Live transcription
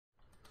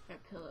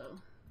that pillow.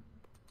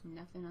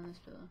 Nothing on this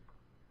pillow.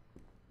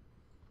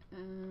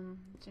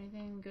 Is there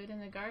anything good in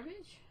the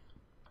garbage?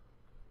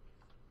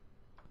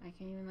 I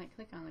can't even like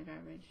click on the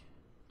garbage.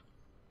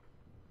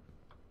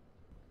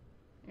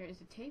 There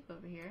is a tape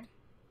over here.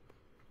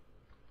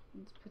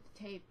 Let's put the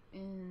tape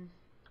in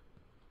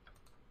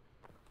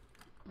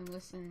and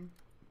listen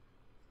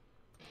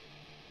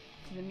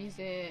to the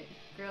music.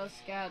 Girl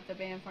Scout, the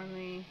band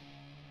formerly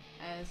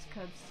as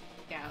Cub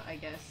Scout, I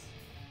guess.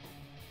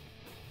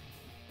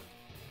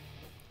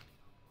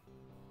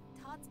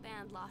 Todd's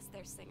band lost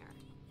their singer.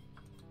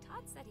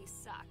 Todd said he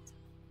sucked.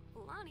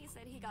 Lonnie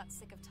said he got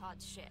sick of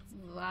Todd's shit.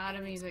 A lot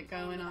of music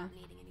going on.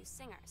 Needing a new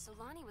singer. So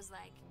Lonnie was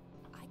like,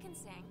 I can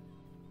sing.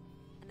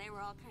 And they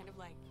were all kind of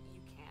like, you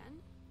can?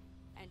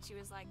 And she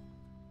was like,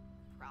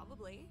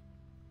 probably.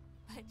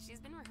 But she's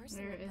been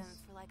rehearsing with them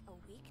for like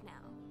a week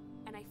now.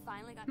 And I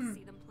finally got to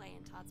see them play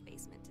in Todd's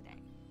basement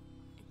today.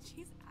 And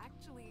she's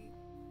actually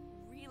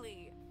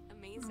really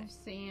amazing. I'm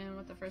seeing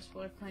what the first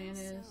floor plan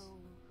is. So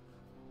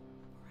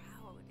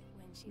proud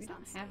when she's We don't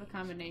on have a stage.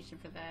 combination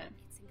for that.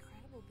 It's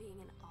incredible being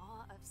in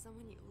awe of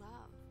someone you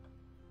love.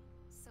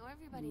 So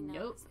everybody knows.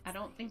 Nope, I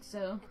don't think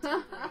so. A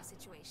temporary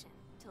situation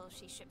till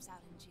she ships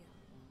out in June.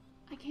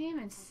 I can't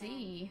even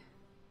see.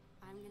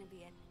 I'm gonna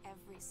be at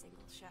every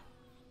single show.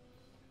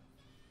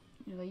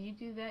 Well, you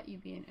do that, you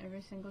be in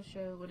every single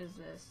show. What is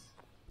this?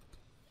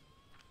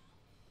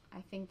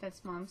 I think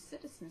that's Mom's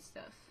Citizen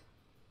stuff.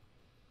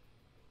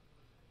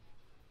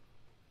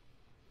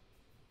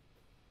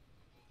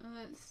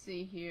 Let's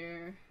see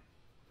here.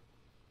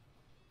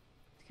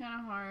 It's kind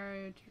of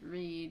hard to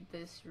read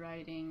this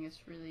writing. It's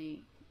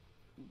really,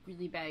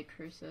 really bad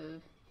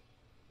cursive.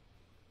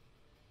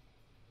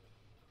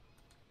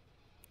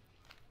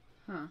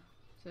 Huh.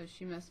 So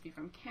she must be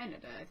from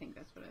Canada. I think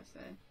that's what I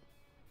said.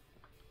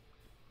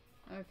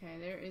 Okay,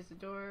 there is a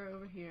door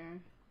over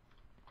here.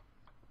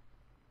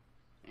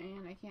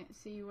 And I can't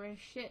see where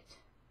shit.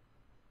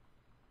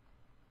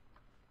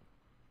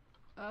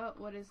 Oh,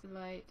 what is the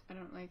light? I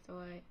don't like the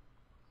light.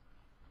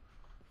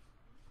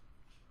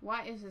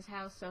 Why is this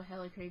house so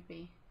hella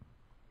creepy?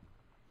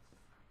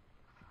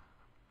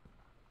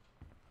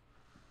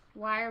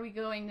 Why are we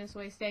going this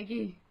way,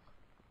 Steggy?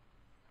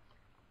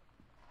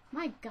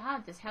 My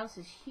god, this house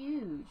is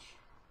huge.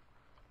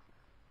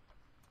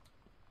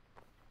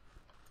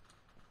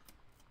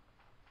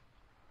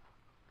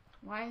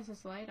 Why is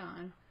this light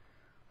on?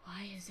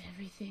 Why is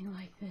everything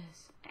like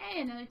this?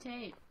 Hey, another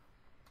tape.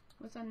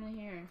 What's under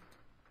here?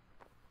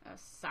 A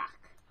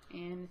sock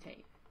and a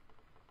tape.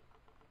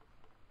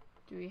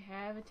 Do we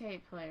have a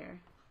tape player?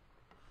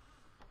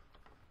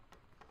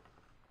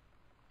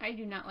 I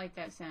do not like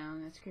that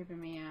sound. That's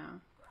creeping me out.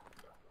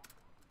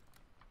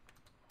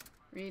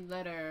 Read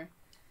letter.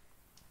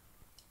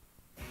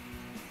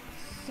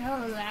 So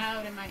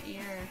loud in my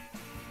ear.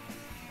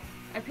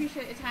 I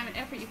appreciate the time and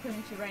effort you put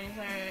into writing this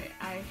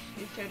letter.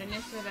 It showed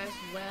initiative as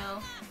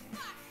well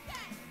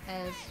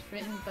as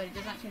written, but it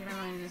does not change my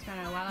mind in this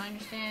matter. While I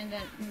understand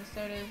that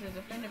Minnesota is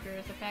a friend of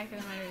yours, the fact of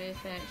the matter is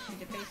that she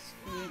defaced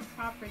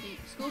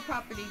school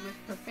property with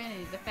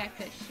profanity. The fact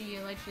that she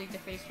allegedly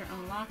defaced her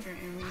own locker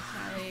in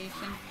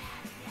retaliation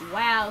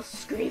while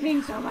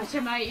screaming so much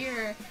in my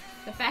ear.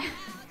 The fact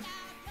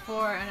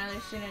for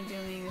another student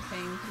doing the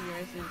same to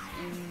yours is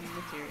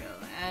immaterial.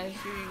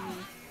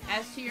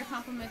 As to your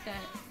compliment that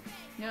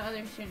no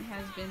other student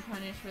has been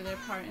punished for their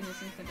part in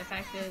this incident, the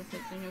fact is that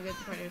the no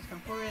guilty party has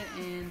come forward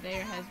and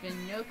there has been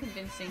no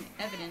convincing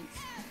evidence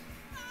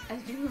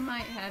as to who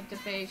might have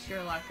defaced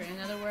your locker. In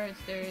other words,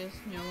 there is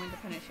no one to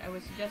punish. I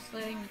would suggest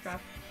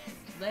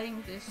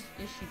letting this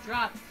issue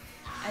drop,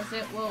 as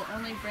it will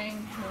only bring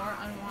more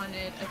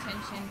unwanted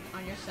attention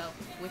on yourself,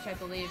 which I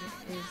believe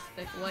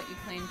is what you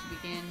claim to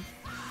begin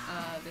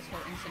this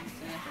whole incident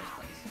in the first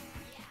place.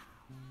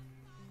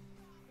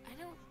 I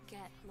don't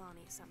get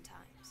Lonnie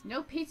sometimes.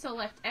 No pizza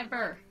left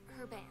ever.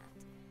 Her band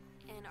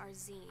and our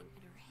zine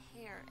and her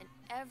hair and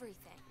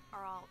everything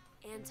are all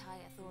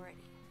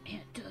anti-authority.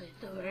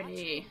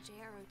 Anti-authority.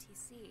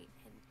 JROTC,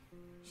 and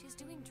she's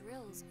doing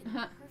drills in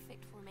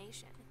perfect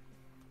formation,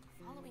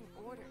 following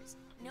orders,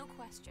 no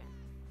question.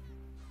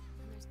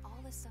 And there's all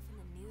this stuff in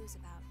the news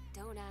about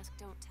don't ask,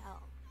 don't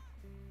tell.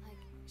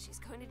 Like she's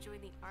going to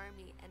join the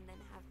army and then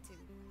have to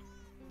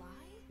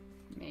lie?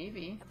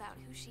 Maybe. About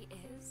who she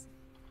is?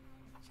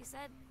 She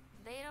said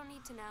they don't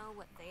need to know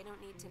what they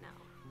don't need to know.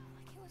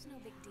 Like it was no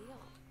big deal.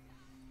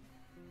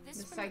 This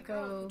The from a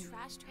girl psycho who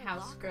trashed her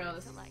house locker girl.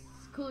 to, like,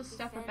 Coolest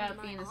stuff defend about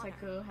my being a honor.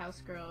 psycho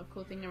house girl.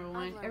 Cool thing number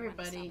one, I've learned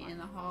everybody stuff in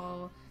the on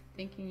hall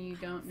thinking you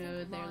don't know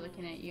think they're Lonnie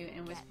looking at you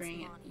and gets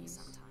whispering at Lonnie you.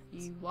 sometimes.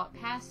 You walk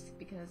past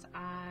because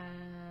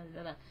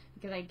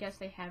I guess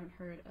they haven't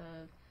heard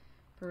of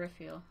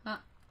peripheral. Huh.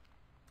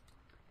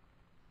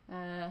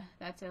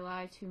 That's a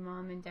lie to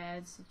mom and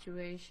dad's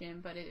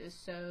situation, but it was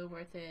so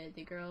worth it.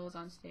 The girls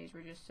on stage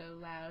were just so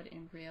loud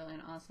and real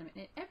and awesome,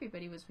 and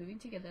everybody was moving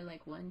together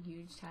like one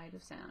huge tide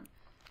of sound.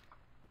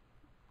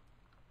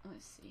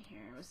 Let's see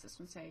here. What's this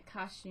one say?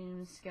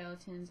 Costumes,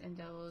 skeletons, and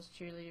devils,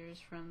 cheerleaders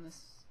from the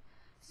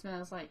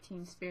Smells like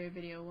Teen Spirit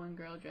video, one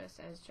girl dressed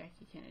as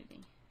Jackie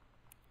Kennedy.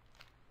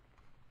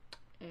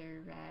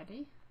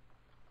 Alrighty.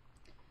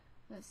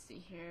 Let's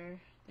see here.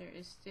 There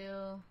is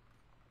still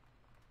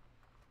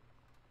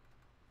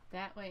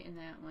that way and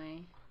that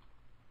way.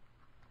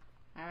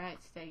 Alright,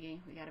 Steggy.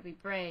 We gotta be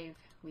brave.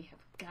 We have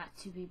got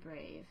to be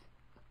brave.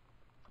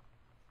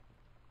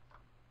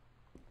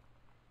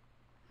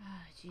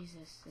 Ah,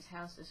 Jesus. This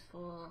house is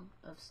full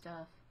of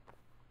stuff.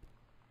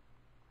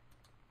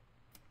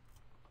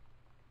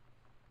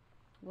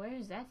 Where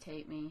does that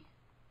take me?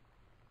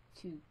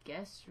 To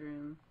guest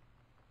room.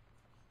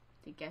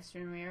 The guest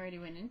room we already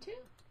went into?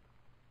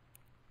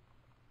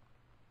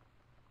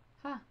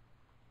 Huh.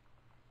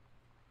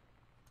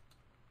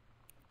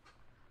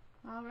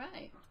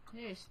 Alright.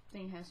 This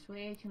thing has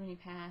way too many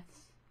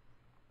paths.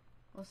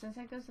 Well, since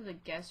that goes to the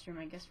guest room,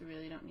 I guess we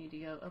really don't need to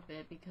go up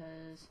it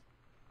because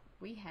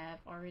we have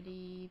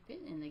already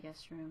been in the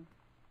guest room.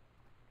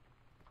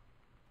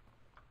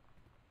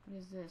 What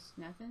is this?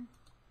 Nothing?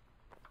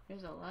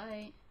 There's a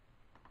light.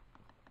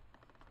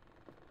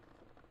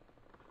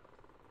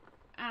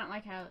 I don't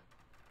like how...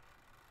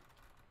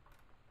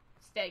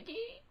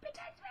 Steggy,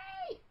 protect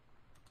me!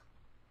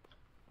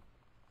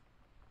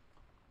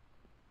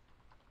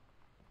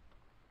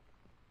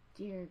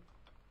 Dear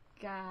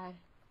God.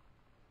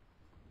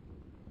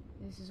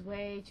 This is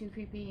way too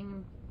creepy.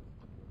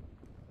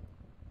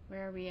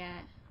 Where are we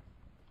at?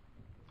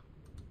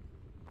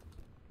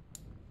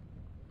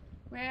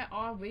 Where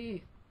are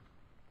we?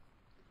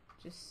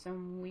 Just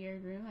some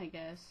weird room, I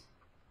guess.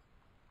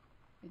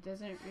 It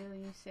doesn't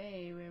really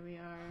say where we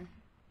are.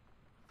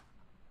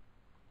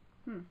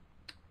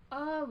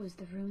 Oh, it was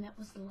the room that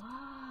was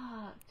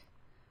locked.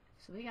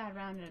 So we got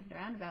around a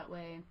roundabout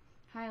way.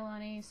 Hi,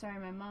 Lonnie. Sorry,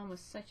 my mom was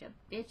such a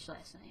bitch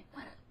last night.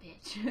 What a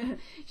bitch.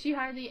 She's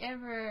hardly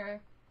ever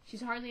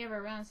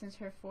around since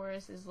her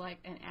forest is like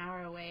an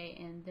hour away,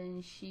 and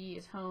then she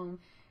is home.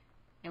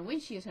 And when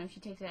she is home,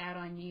 she takes it out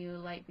on you,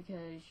 like,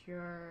 because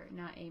you're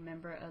not a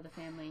member of the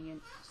family.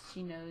 And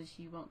she knows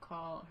you won't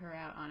call her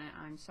out on it.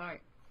 I'm sorry.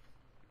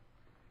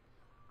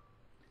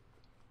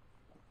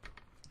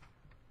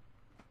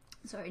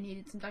 Sorry, I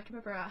needed some Dr.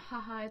 Pepper.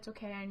 Haha, it's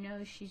okay. I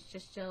know she's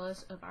just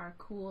jealous of our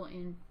cool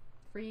and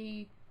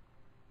free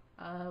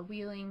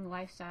wheeling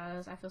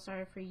lifestyles. I feel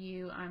sorry for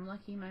you. I'm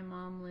lucky my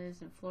mom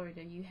lives in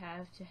Florida. You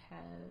have to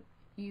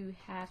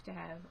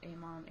have a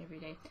mom every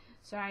day.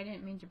 Sorry, I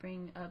didn't mean to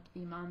bring up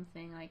the mom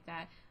thing like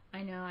that.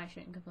 I know I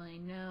shouldn't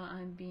complain. No,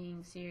 I'm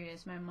being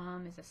serious. My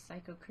mom is a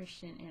psycho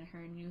Christian and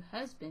her new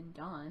husband,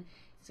 Don,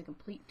 is a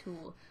complete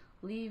tool.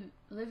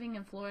 Living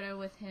in Florida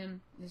with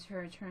him is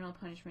her eternal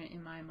punishment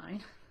in my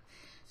mind.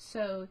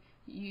 So,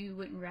 you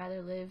wouldn't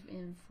rather live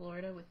in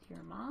Florida with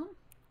your mom?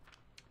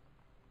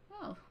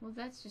 Oh, well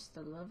that's just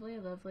a lovely,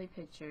 lovely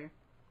picture.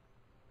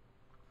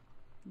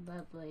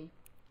 Lovely.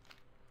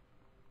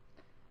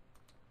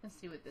 Let's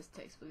see what this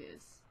textbook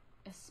is.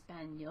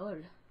 Espanol.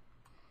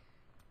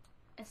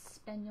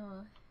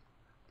 Espanol.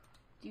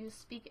 Do you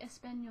speak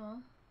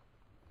Espanol?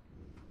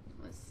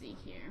 Let's see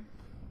here.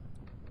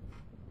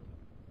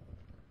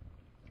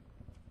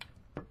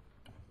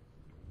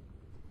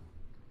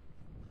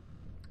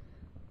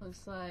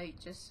 Looks like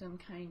just some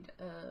kind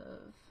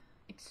of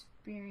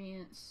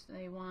experience.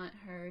 They want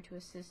her to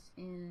assist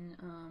in,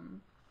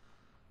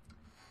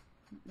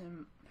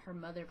 her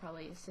mother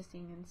probably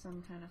assisting in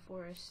some kind of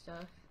forest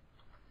stuff.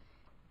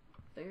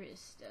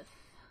 Forest stuff.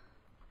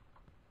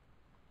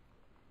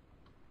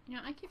 You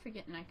know, I keep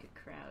forgetting I could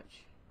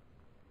crouch.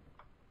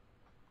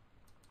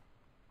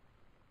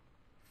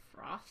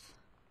 Froth.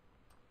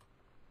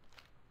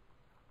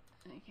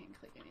 I can't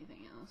click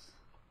anything else.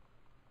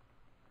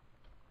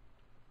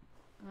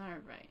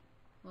 Alright,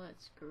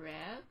 let's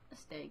grab a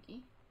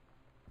Steggy.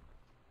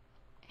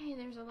 Hey,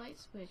 there's a light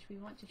switch. We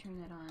want to turn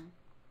that on.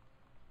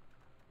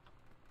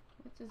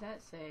 What does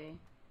that say?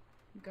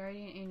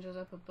 Guardian angels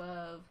up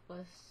above.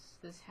 Bless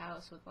this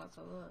house with lots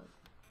of love.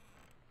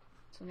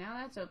 So now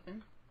that's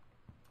open.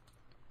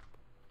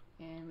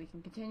 And we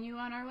can continue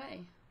on our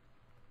way.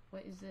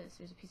 What is this?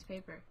 There's a piece of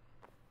paper.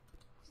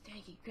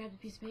 Steggy, grab the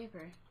piece of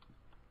paper.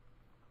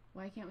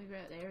 Why can't we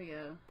grab... There we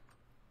go.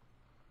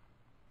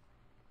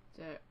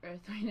 The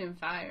Earth, Wind, and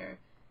Fire.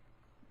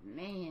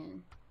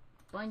 Man.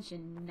 Bunch of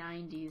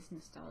 90s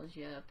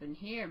nostalgia up in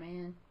here,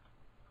 man.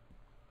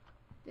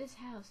 This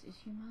house is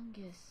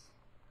humongous.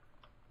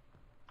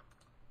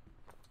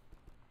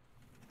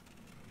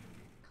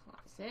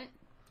 Closet.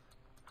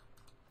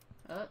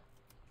 Oh.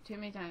 Too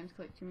many times.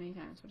 Click too many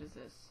times. What is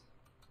this?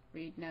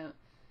 Read note.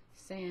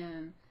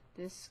 Sam.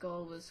 This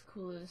skull was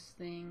coolest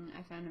thing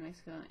I found in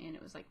Mexico, and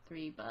it was like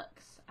 $3.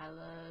 I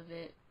love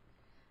it.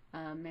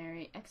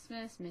 Merry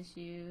Xmas, miss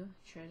you,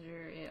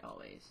 treasure it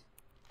always.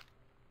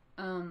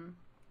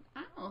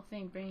 I don't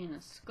think bringing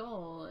a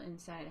skull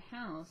inside a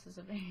house is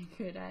a very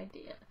good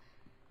idea.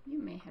 You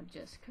may have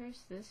just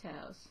cursed this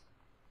house.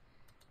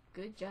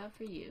 Good job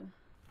for you.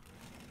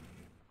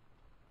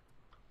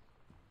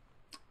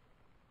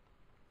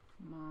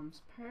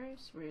 Mom's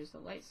purse. Where's the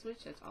light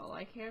switch? That's all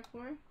I care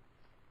for.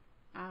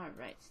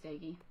 Alright,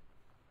 Steggy.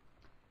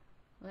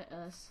 Let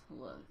us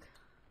look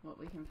what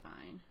we can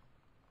find.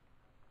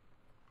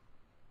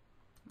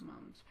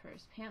 Mom's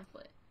purse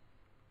pamphlet.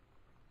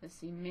 Let's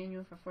see,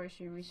 manual for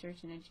forestry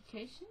research and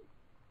education.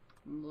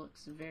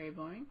 Looks very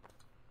boring.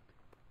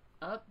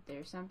 Up,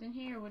 there's something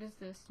here. What is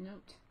this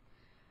note?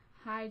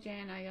 Hi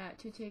Jan, I got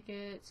 2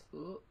 tickets.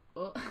 Ooh,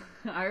 oh,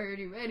 I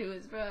already read who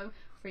it's from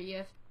for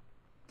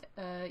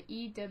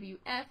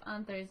EWF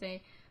on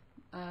Thursday.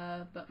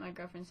 But my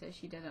girlfriend says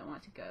she doesn't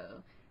want to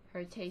go.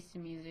 Her taste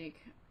in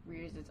music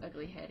rears its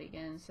ugly head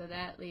again, so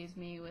that leaves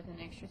me with an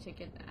extra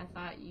ticket. I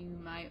thought you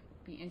might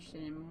be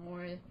interested in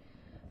more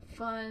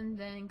fun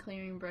than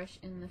clearing brush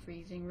in the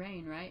freezing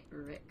rain, right,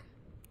 Rick?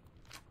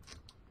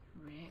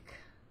 Rick,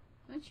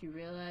 don't you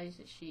realize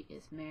that she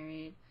is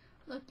married?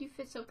 Look, you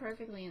fit so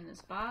perfectly in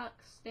this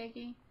box,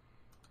 Steggy,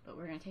 but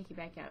we're gonna take you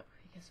back out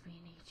because we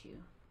need you.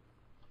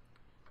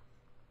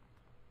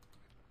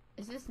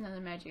 Is this another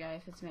magic eye?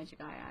 If it's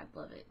magic eye, I'd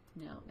love it.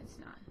 No, it's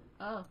not.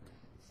 Oh,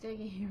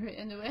 Steggy, you're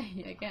in the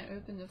way. I can't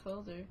open the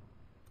folder.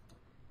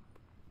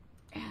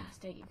 Ah,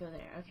 Steggy, go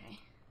there. Okay.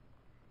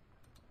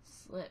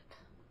 Slip.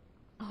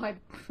 Oh, I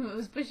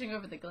was pushing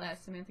over the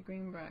glass. Samantha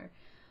Greenbrier.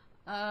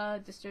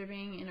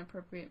 Disturbing,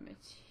 inappropriate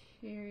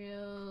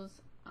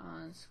materials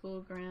on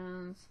school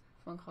grounds.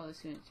 Phone call to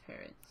students'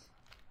 parents.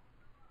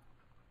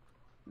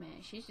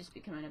 Man, she's just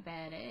becoming a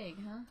bad egg,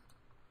 huh?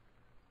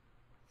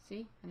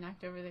 See? I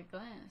knocked over the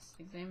glass.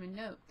 Examine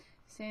note.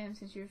 Sam,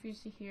 since you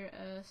refused to hear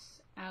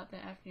us out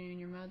that afternoon,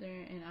 your mother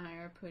and I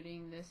are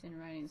putting this in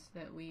writing so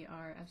that we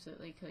are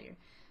absolutely clear.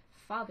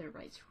 Father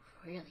writes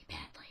really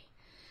badly.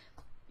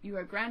 You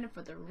are grounded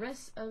for the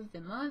rest of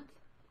the month.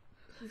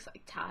 Looks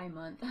like Thai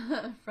month.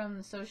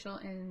 From social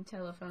and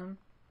telephone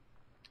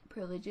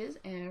privileges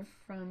and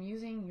from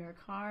using your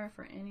car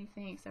for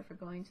anything except for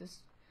going to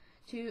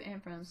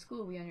and from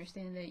school. We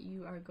understand that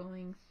you are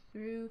going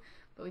through,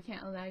 but we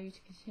can't allow you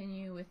to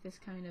continue with this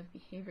kind of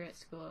behavior at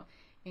school.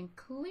 And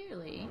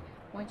clearly,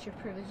 once your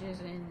privileges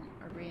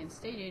are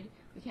reinstated,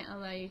 we can't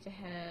allow you to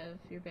have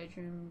your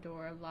bedroom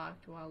door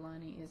locked while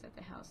Lonnie is at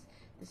the house.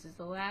 This is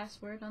the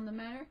last word on the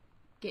matter.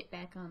 Get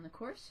back on the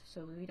course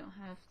so we don't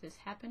have this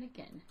happen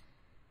again.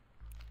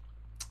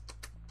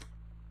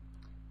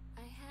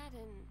 I had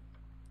an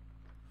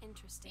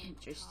interesting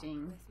talk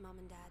with Mom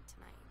and Dad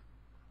tonight.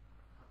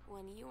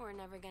 One you were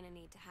never gonna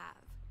need to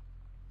have.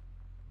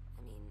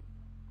 I mean,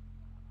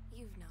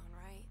 you've known,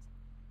 right?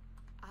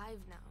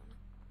 I've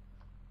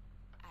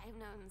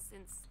known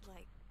since,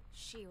 like,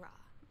 She-Ra.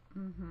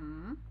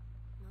 Mm-hmm.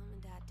 Mom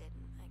and Dad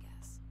didn't, I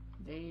guess.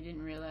 They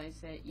didn't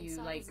realize that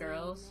you like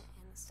girls.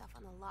 And the stuff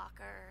on the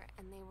locker,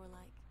 and they were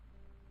like,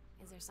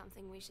 is there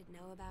something we should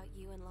know about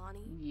you and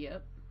Lonnie?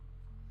 Yep.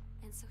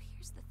 And so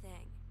here's the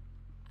thing.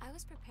 I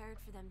was prepared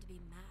for them to be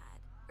mad,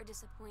 or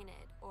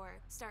disappointed, or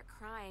start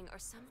crying, or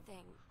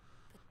something.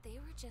 But they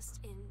were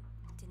just in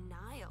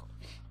denial.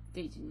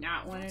 They did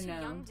not want to know.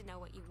 You're too young to know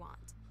what you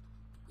want.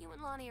 You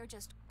and Lonnie are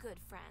just good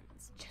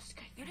friends.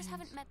 You just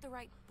haven't met the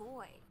right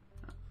boy.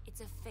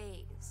 It's a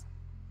phase.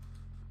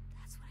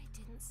 That's what I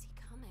didn't see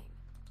coming.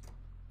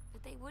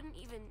 But they wouldn't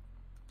even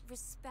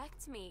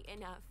respect me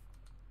enough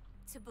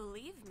to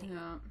believe me.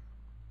 No.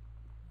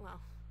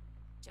 Well,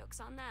 joke's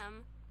on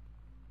them,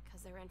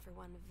 because they're in for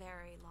one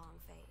very long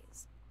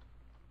phase.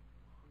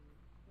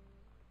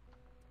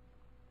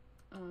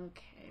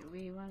 Okay,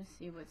 we want to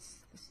see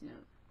what's this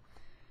note.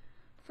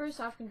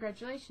 First off,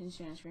 congratulations,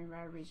 Janice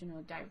Greenbrier,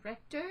 Regional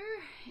Director.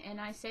 And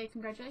I say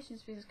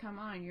congratulations because, come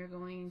on, you're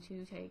going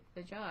to take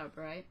the job,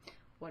 right?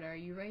 What are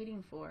you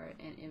waiting for?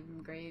 An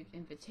engraved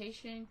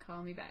invitation?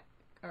 Call me back,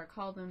 or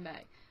call them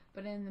back.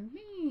 But in the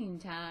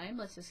meantime,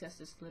 let's discuss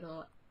this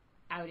little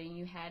outing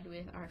you had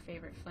with our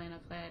favorite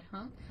flannel-clad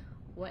hunk.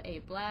 What a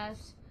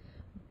blast.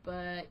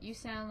 But you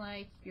sound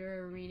like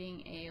you're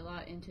reading a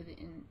lot into the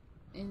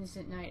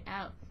innocent night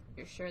out.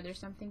 You're sure there's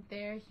something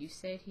there? You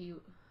said he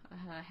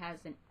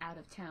has an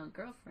out-of-town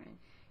girlfriend.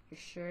 You're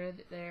sure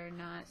that they're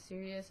not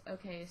serious?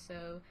 Okay,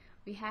 so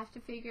we have to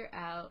figure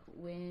out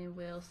when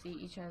we'll see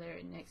each other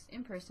next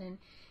in person.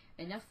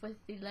 Enough with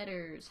the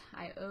letters.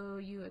 I owe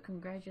you a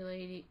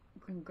congratulatory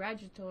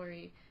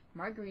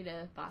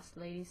margarita, boss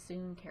lady.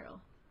 Soon,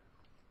 Carol.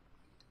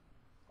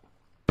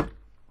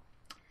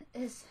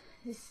 His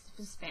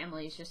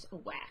family is just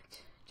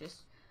whacked.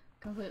 Just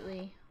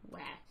completely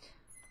whacked.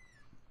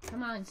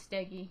 Come on,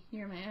 Steggy.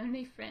 You're my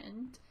only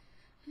friend.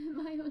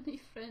 My only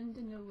friend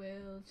in the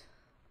world.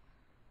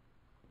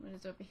 What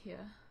is over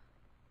here?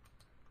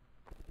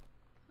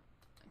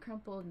 A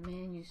crumpled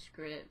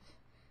manuscript.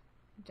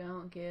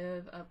 Don't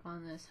give up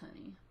on this,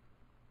 honey.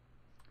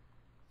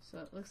 So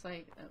it looks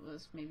like that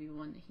was maybe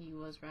one that he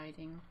was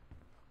writing.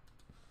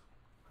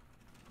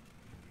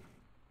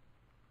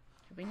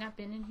 Have we not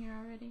been in here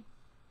already?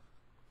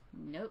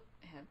 Nope,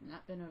 have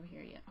not been over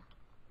here yet.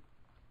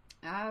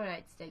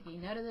 Alright, Steggy,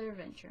 another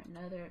adventure,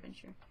 another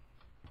adventure.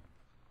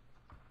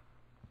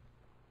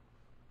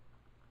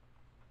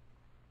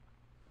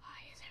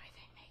 Why is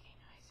everything making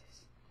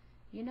noises?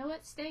 You know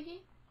what,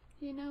 Steggy?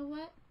 You know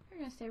what? We're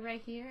gonna stay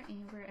right here,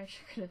 and we're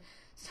actually gonna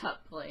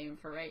stop playing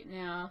for right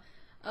now.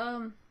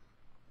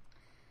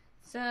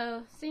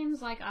 So,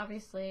 seems like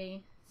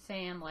obviously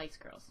Sam likes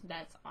girls.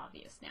 That's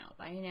obvious now.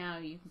 By now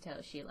you can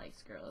tell she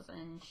likes girls,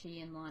 and she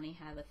and Lonnie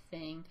have a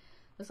thing.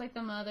 Looks like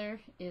the mother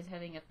is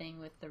having a thing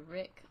with the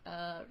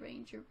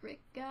Ranger Rick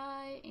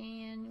guy,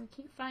 and we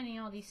keep finding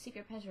all these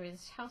secret passageways.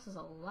 This house is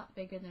a lot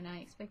bigger than I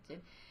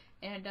expected.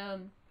 And,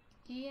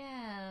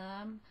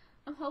 yeah,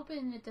 I'm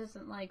hoping it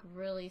doesn't, like,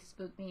 really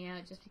spook me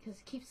out just because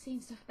I keep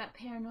seeing stuff about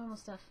paranormal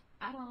stuff.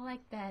 I don't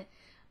like that.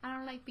 I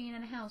don't like being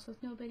in a house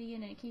with nobody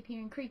in it. I keep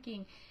hearing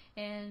creaking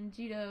and,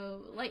 you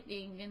know,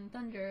 lightning and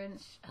thunder and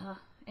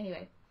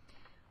anyway.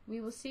 We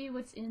will see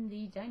what's in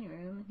the dining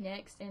room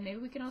next, and maybe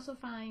we can also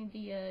find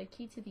the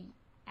key to the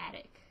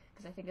attic,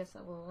 because I think that's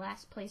the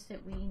last place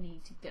that we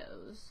need to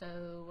go.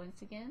 So,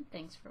 once again,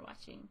 thanks for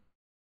watching.